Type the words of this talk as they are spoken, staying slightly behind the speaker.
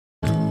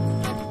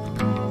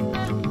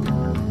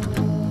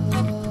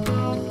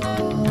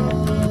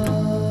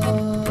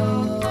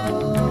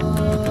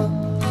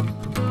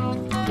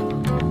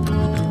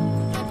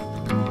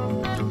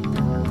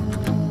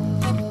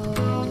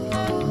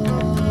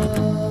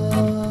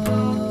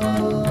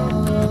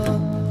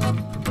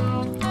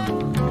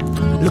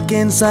Look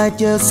inside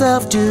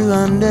yourself to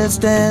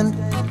understand.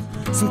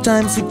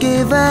 Sometimes you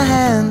give a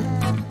hand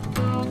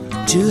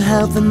to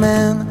help the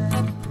man.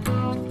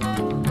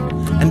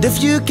 And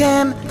if you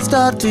can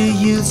start to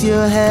use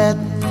your head,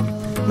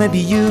 maybe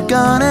you're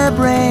gonna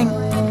bring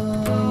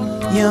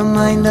your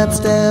mind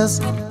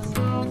upstairs.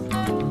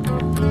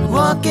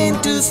 Walk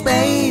into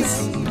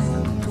space,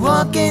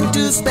 walk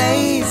into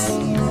space,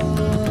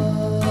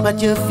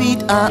 but your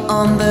feet are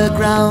on the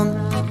ground.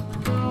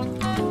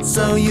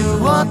 So you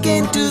walk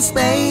into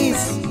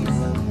space,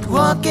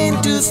 walk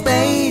into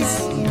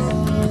space,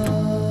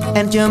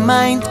 and your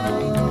mind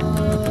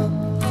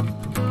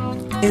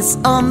is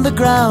on the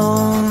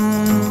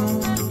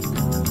ground.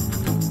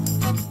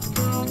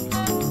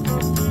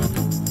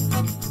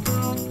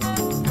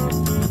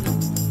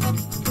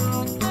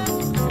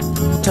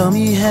 Tell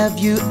me, have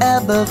you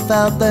ever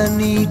felt the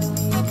need?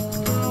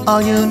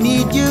 All you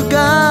need you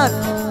got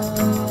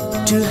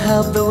to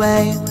help the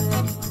way.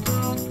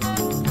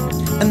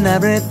 And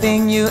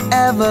everything you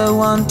ever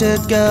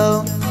wanted,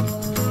 go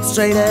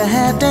straight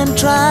ahead and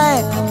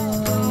try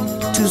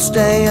to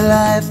stay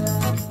alive.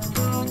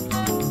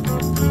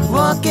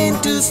 Walk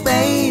into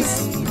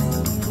space,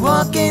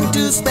 walk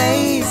into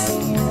space,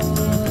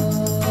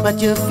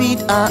 but your feet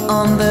are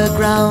on the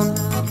ground.